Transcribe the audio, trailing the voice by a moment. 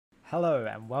Hello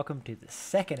and welcome to the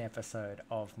second episode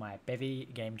of my Bevy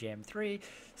Game Jam 3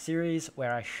 series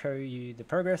where I show you the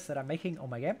progress that I'm making on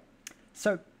my game.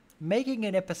 So, making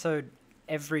an episode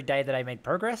every day that I made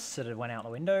progress sort of went out the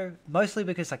window, mostly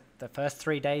because like the first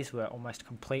 3 days were almost a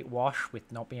complete wash with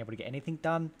not being able to get anything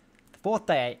done. The fourth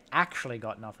day I actually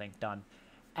got nothing done.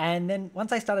 And then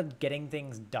once I started getting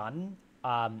things done,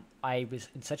 I was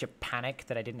in such a panic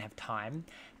that I didn't have time,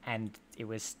 and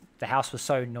the house was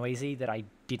so noisy that I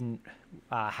didn't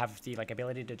have the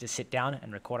ability to just sit down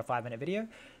and record a 5-minute video.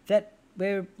 That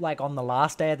we're on the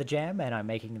last day of the jam, and I'm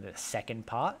making the second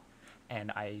part,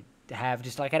 and I have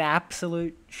just an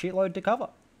absolute shitload to cover.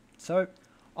 So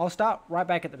I'll start right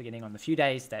back at the beginning on the few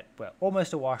days that were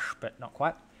almost a wash, but not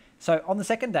quite. So on the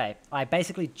second day, I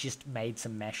basically just made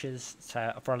some meshes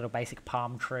for a little basic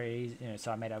palm tree.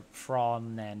 So I made a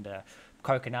frond and a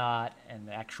coconut and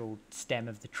the actual stem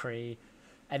of the tree.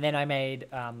 And then I made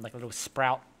a little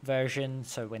sprout version,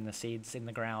 so when the seed's in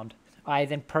the ground. I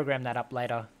then programmed that up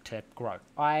later to grow.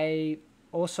 I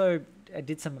also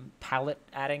did some palette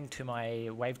adding to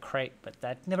my wave crate, but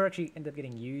that never actually ended up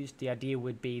getting used. The idea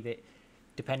would be that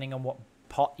depending on what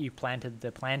pot you planted the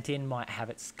plant in might have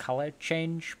its color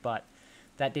change, but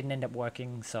that didn't end up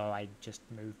working, so I just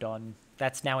moved on.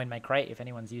 That's now in my crate. If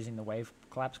anyone's using the wave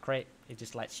collapse crate, it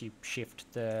just lets you shift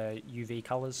the UV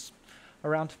colors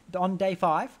around. On day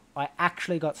 5, I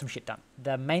actually got some shit done.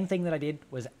 The main thing that I did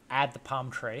was add the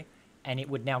palm tree, and it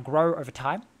would now grow over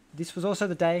time. This was also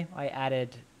the day I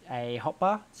added a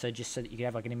hotbar, so just so that you could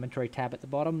have an inventory tab at the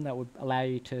bottom that would allow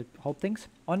you to hold things.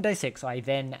 On day 6, I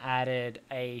then added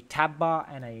a tab bar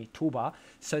and a toolbar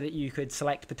so that you could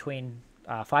select between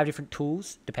 5 different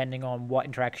tools depending on what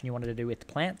interaction you wanted to do with the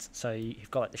plants. So you've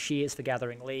got the shears for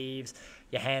gathering leaves,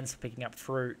 your hands for picking up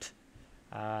fruit,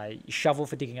 your shovel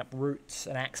for digging up roots,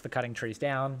 an axe for cutting trees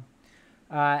down.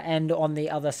 And on the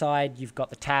other side, you've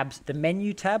got the tabs, the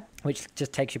menu tab, which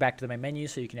just takes you back to the main menu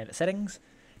so you can edit settings.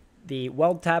 The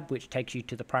world tab, which takes you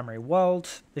to the primary world.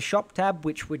 The shop tab,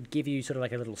 which would give you sort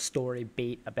of a little story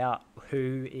beat about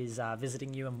who is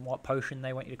visiting you and what potion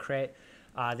they want you to create.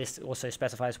 This also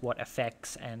specifies what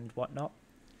effects and whatnot.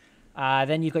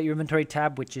 Then you've got your inventory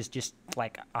tab, which is just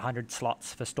 100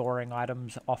 slots for storing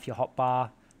items off your hotbar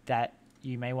that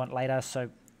you may want later. So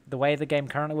the way the game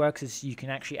currently works is you can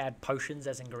actually add potions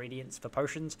as ingredients for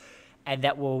potions, and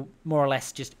that will more or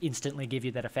less just instantly give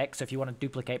you that effect. So if you want to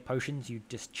duplicate potions, you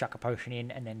just chuck a potion in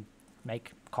and then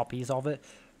make copies of it.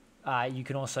 You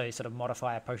can also sort of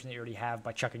modify a potion that you already have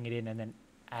by chucking it in and then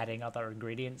adding other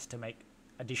ingredients to make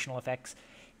additional effects.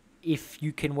 If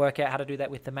you can work out how to do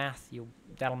that with the math,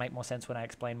 that'll make more sense when I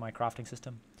explain my crafting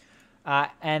system.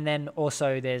 And then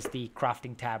also there's the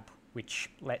crafting tab, which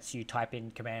lets you type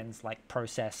in commands like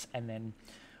process and then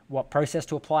what process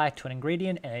to apply to an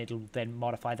ingredient, and it'll then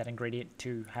modify that ingredient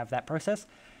to have that process.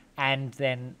 And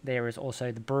then there is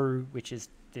also the brew, which is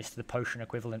just the potion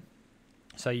equivalent.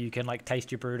 So you can taste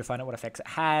your brew to find out what effects it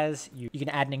has. You can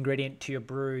add an ingredient to your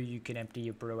brew, you can empty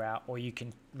your brew out, or you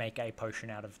can make a potion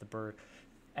out of the brew.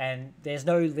 And there's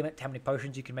no limit to how many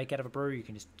potions you can make out of a brew. You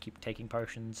can just keep taking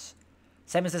potions.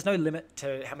 Same as there's no limit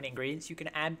to how many ingredients you can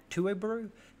add to a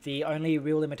brew. The only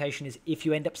real limitation is if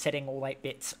you end up setting all 8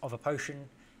 bits of a potion,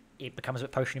 it becomes a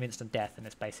potion of instant death, and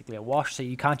it's basically a wash, so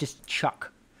you can't just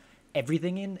chuck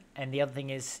everything in. And the other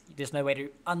thing is, there's no way to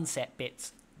unset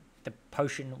bits. The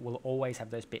potion will always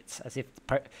have those bits, as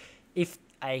if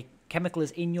a chemical is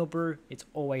in your brew, it's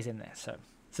always in there. So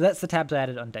that's the tabs I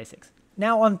added on day 6.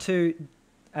 Now on to,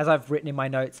 as I've written in my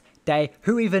notes, day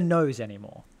who even knows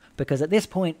anymore? Because at this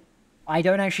point, I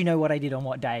don't actually know what I did on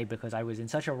what day, because I was in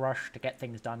such a rush to get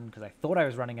things done because I thought I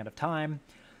was running out of time,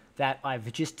 that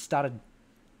I've just started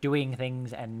doing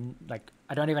things, and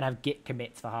I don't even have git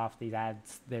commits for half these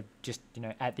ads. They're just,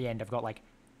 at the end I've got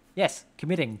yes,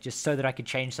 committing, just so that I could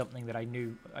change something that I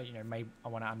knew I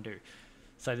want to undo.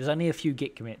 So there's only a few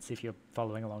git commits if you're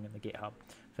following along in the GitHub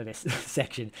for this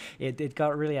section. It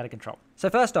got really out of control.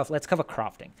 So first off, let's cover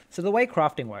crafting. So the way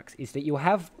crafting works is that you'll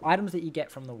have items that you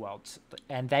get from the worlds,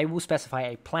 and they will specify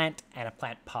a plant and a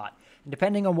plant part. And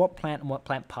depending on what plant and what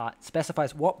plant part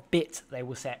specifies what bits they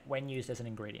will set when used as an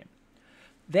ingredient.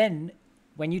 Then,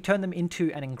 when you turn them into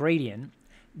an ingredient,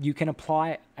 you can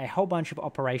apply a whole bunch of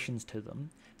operations to them,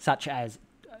 such as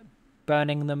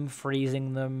burning them,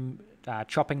 freezing them,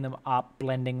 chopping them up,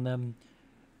 blending them.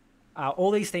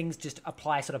 All these things just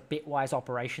apply sort of bitwise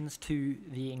operations to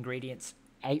the ingredients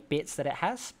 8 bits that it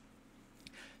has.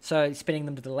 So spinning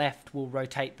them to the left will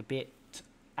rotate the bit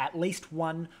at least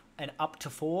 1 and up to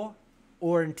 4,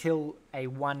 or until a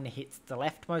 1 hits the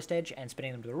leftmost edge, and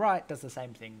spinning them to the right does the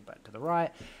same thing but to the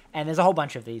right. And there's a whole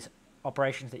bunch of these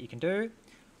operations that you can do.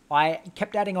 I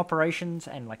kept adding operations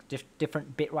and like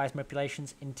different bitwise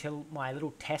manipulations until my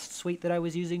little test suite that I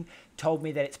was using told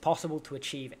me that it's possible to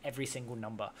achieve every single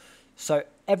number. So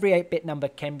every 8-bit number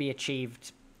can be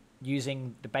achieved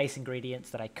using the base ingredients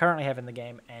that I currently have in the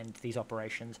game and these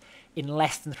operations in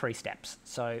less than 3 steps.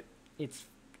 So it's,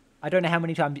 I don't know how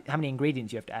many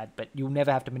ingredients you have to add, but you'll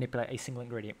never have to manipulate a single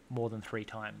ingredient more than 3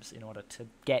 times in order to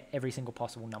get every single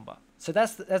possible number. So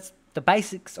that's the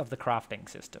basics of the crafting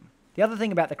system. The other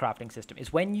thing about the crafting system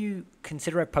is when you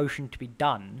consider a potion to be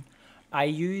done, I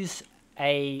use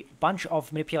a bunch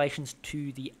of manipulations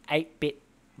to the 8-bit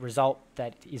result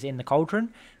that is in the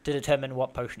cauldron to determine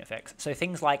what potion affects. So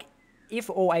things like, if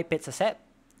all 8 bits are set,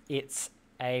 it's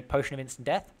a potion of instant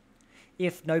death.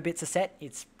 If no bits are set,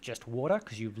 it's just water,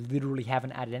 because you literally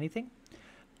haven't added anything.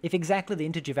 If exactly the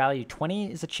integer value 20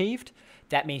 is achieved,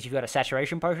 that means you've got a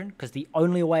saturation potion, because the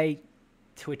only way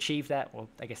to achieve that, or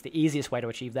I guess the easiest way to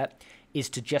achieve that, is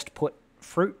to just put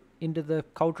fruit into the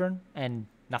cauldron and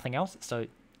nothing else. So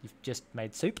you've just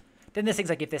made soup. Then there's things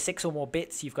like if there's 6 or more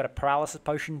bits, you've got a paralysis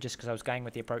potion, just because I was going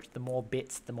with the approach, the more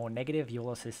bits, the more negative. You'll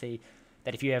also see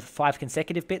that if you have 5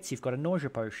 consecutive bits, you've got a nausea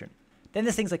potion. Then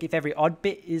there's things like if every odd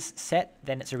bit is set,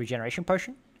 then it's a regeneration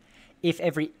potion. If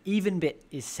every even bit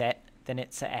is set, then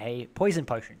it's a poison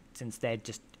potion, since they're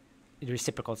just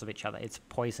reciprocals of each other. It's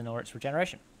poison or it's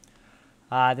regeneration.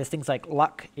 There's things like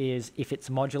luck is if it's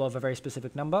modulo of a very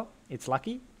specific number, it's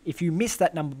lucky. If you miss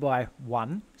that number by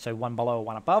 1, so 1 below or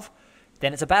 1 above,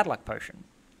 then it's a bad luck potion.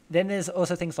 Then there's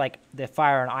also things like the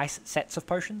fire and ice sets of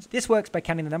potions. This works by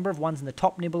counting the number of ones in the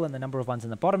top nibble and the number of ones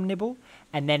in the bottom nibble,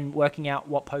 and then working out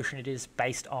what potion it is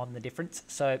based on the difference.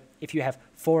 So if you have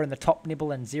 4 in the top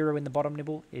nibble and 0 in the bottom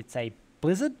nibble, it's a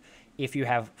blizzard. If you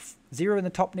have 0 in the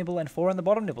top nibble and 4 in the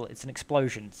bottom nibble, it's an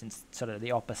explosion, since sort of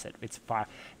the opposite, it's fire.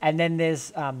 And then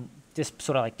there's just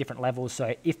sort of like different levels.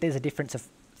 So if there's a difference of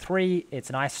 3, it's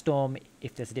an ice storm.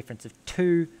 If there's a difference of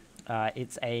 2,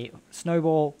 it's a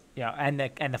snowball, you know, and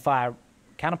the fire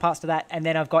counterparts to that. And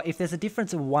then I've got, if there's a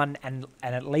difference of 1 and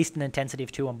at least an intensity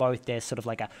of 2 on both, there's sort of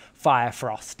like a fire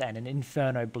frost and an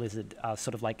inferno blizzard,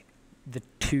 sort of like the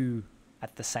 2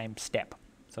 at the same step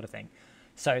sort of thing.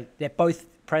 So they're both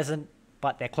present,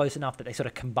 but they're close enough that they sort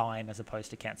of combine as opposed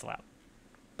to cancel out.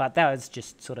 But that was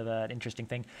just sort of an interesting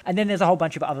thing. And then there's a whole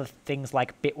bunch of other things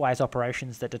like bitwise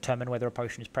operations that determine whether a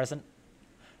potion is present.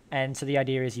 And so the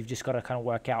idea is you've just got to kind of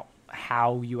work out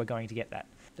how you are going to get that.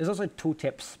 There's also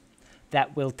tooltips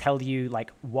that will tell you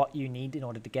like what you need in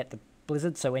order to get the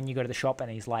blizzard. So when you go to the shop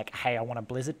and he's like, hey, I want a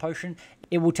blizzard potion,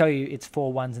 it will tell you it's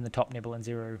 4 ones in the top nibble and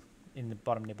 0 in the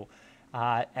bottom nibble.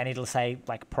 And it'll say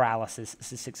like paralysis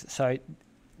 6. So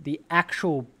the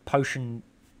actual potion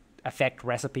effect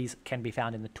recipes can be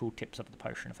found in the tooltips of the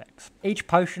potion effects. Each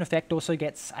potion effect also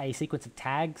gets a sequence of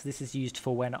tags. This is used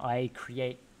for when I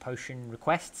create potion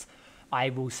requests. I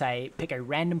will say pick a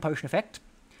random potion effect,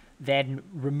 then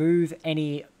remove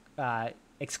any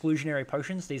exclusionary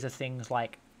potions. These are things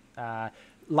like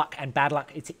luck and bad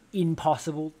luck. It's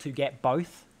impossible to get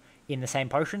both in the same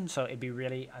potion, so it'd be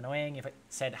really annoying if it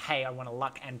said, hey, I want a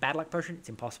luck and bad luck potion. It's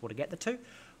impossible to get the 2.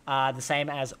 The same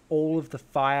as all of the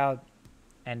fire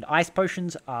and ice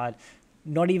potions are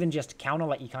not even just counter,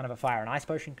 like you can't have a fire and ice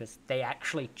potion, because they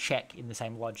actually check in the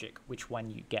same logic which one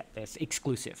you get. They're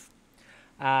exclusive.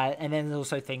 And then there's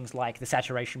also things like the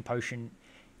saturation potion.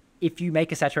 If you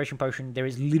make a saturation potion, there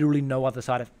is literally no other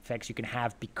side effects you can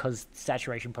have, because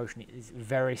saturation potion is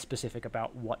very specific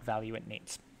about what value it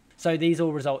needs. So these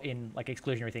all result in like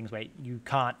exclusionary things where you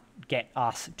can't get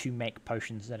us to make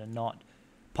potions that are not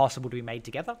possible to be made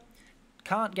together.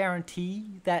 Can't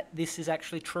guarantee that this is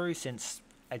actually true, since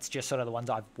it's just sort of the ones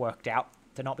I've worked out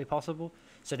to not be possible.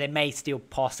 So there may still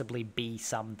possibly be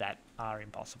some that are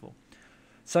impossible.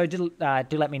 So do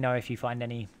let me know if you find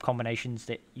any combinations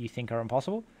that you think are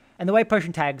impossible. And the way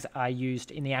potion tags are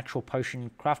used in the actual potion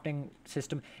crafting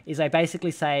system is I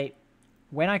basically say,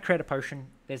 when I create a potion,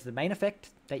 there's the main effect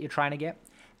that you're trying to get,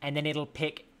 and then it'll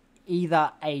pick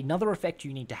either another effect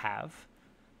you need to have,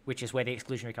 which is where the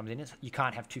exclusionary comes in. You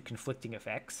can't have 2 conflicting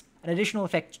effects. An additional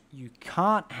effect you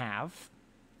can't have,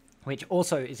 which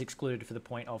also is excluded for the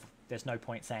point of there's no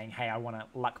point saying, hey, I want a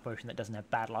luck potion that doesn't have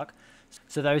bad luck.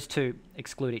 So those 2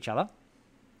 exclude each other.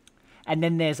 And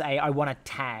then there's I want a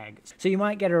tag. So you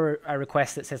might get a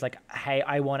request that says like, hey,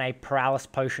 I want a paralysis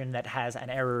potion that has an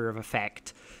error of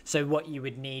effect. So what you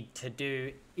would need to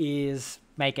do is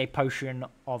make a potion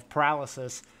of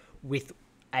paralysis with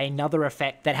another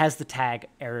effect that has the tag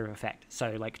error of effect.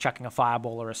 So like chucking a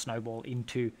fireball or a snowball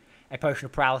into a potion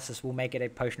of paralysis will make it a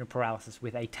potion of paralysis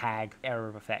with a tag error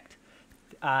of effect.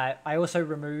 I also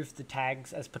removed the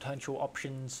tags as potential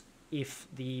options if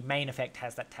the main effect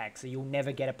has that tag. So you'll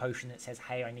never get a potion that says,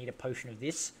 hey, I need a potion of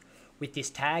this with this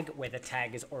tag, where the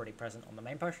tag is already present on the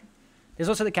main potion. There's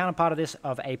also the counterpart of this,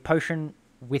 of a potion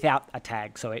without a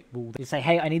tag. So it will say,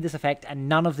 hey, I need this effect, and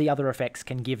none of the other effects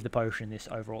can give the potion this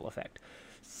overall effect.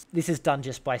 This is done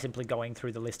just by simply going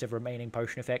through the list of remaining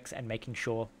potion effects and making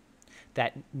sure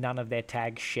that none of their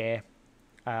tags share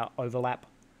overlap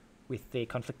with the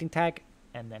conflicting tag,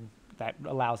 and then that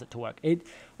allows it to work. It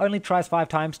only tries 5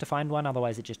 times to find one,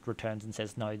 otherwise it just returns and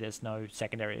says no, there's no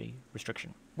secondary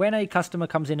restriction. When a customer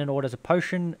comes in and orders a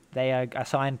potion, they are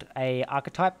assigned a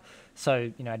archetype,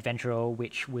 so adventurer,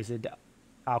 witch, wizard,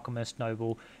 alchemist,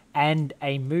 noble, and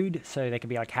a mood, so they can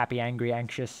be like happy, angry,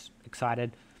 anxious,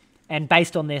 excited. And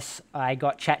based on this, I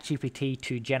got ChatGPT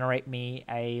to generate me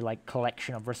a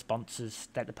collection of responses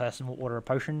that the person will order a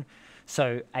potion.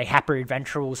 So a happy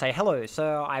adventurer will say, hello,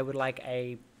 so I would like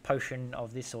a potion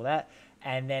of this or that.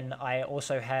 And then I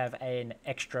also have an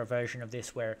extra version of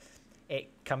this where it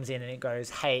comes in and it goes,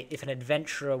 hey, if an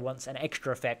adventurer wants an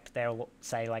extra effect, they'll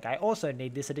say I also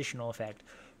need this additional effect.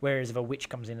 Whereas if a witch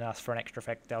comes in and asks for an extra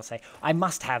effect, they'll say, I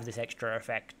must have this extra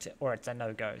effect, or it's a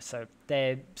no-go. So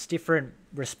there's different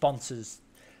responses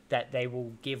that they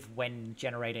will give when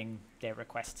generating their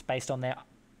requests based on their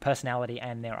personality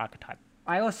and their archetype.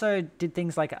 I also did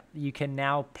things like you can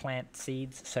now plant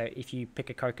seeds. So if you pick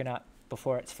a coconut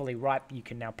before it's fully ripe, you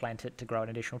can now plant it to grow an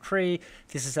additional tree.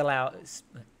 This is to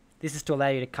allow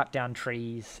you to cut down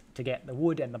trees to get the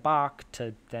wood and the bark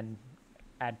to then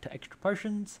add to extra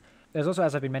potions. There's also,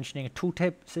 as I've been mentioning, a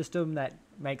tooltip system that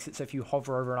makes it so if you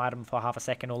hover over an item for half a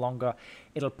second or longer,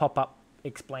 it'll pop up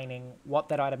explaining what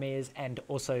that item is and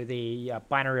also the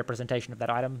binary representation of that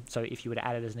item. So if you were to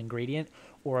add it as an ingredient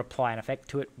or apply an effect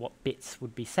to it, what bits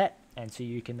would be set, and so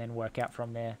you can then work out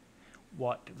from there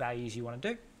what values you want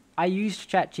to do. I used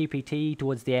ChatGPT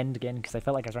towards the end again because I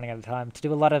felt like I was running out of time to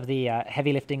do a lot of the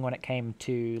heavy lifting when it came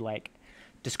to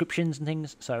descriptions and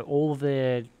things. So all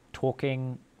the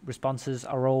talking responses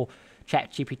are all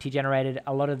ChatGPT generated.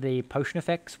 A lot of the potion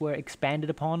effects were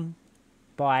expanded upon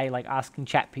by asking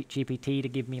ChatGPT to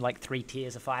give me 3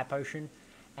 tiers of fire potion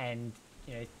and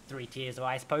 3 tiers of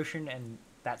ice potion, and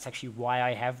that's actually why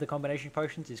I have the combination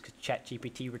potions, is because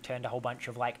ChatGPT returned a whole bunch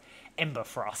of Ember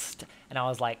Frost, and I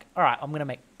was like, all right, I'm gonna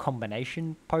make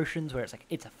combination potions where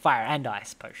it's a fire and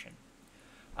ice potion.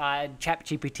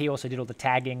 ChatGPT also did all the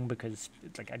tagging because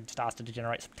I just asked it to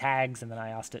generate some tags, and then I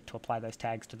asked it to apply those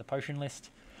tags to the potion list.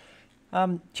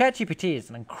 ChatGPT is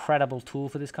an incredible tool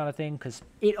for this kind of thing because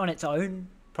it on its own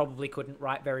probably couldn't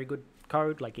write very good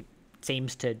code. It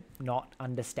seems to not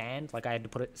understand. I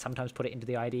had to sometimes put it into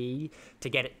the IDE to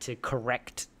get it to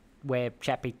correct where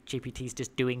ChatGPT is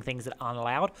just doing things that aren't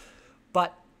allowed.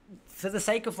 But for the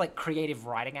sake of creative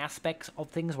writing aspects of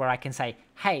things where I can say,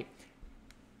 hey,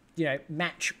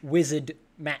 match wizard,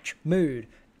 match mood,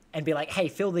 and be hey,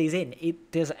 fill these in.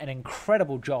 It does an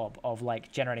incredible job of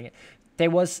generating it. There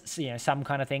was some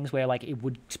kind of things where it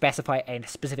would specify a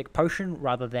specific potion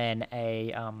rather than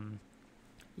a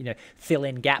fill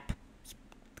in gap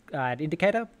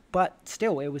indicator, but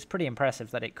still it was pretty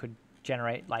impressive that it could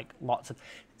generate lots of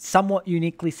somewhat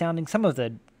uniquely sounding. Some of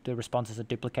the responses are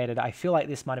duplicated. I feel like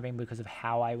this might have been because of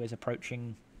how I was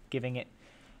approaching giving it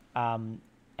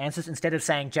answers. Instead of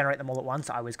saying generate them all at once,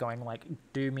 I was going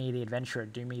do me the adventurer,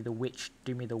 do me the witch,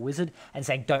 do me the wizard, and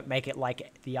saying don't make it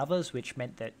like the others, which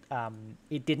meant that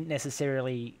it didn't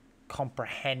necessarily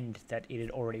comprehend that it had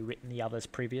already written the others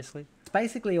previously. It's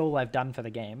basically all I've done for the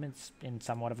game. It's in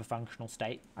somewhat of a functional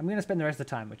state. I'm going to spend the rest of the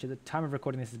time, which at the time of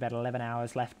recording this is about 11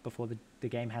 hours left before the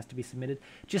game has to be submitted,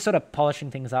 just sort of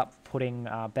polishing things up, putting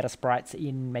better sprites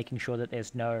in, making sure that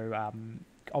there's no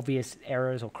obvious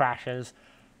errors or crashes,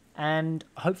 and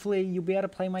hopefully you'll be able to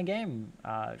play my game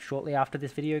shortly after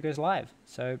this video goes live.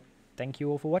 So thank you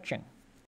all for watching.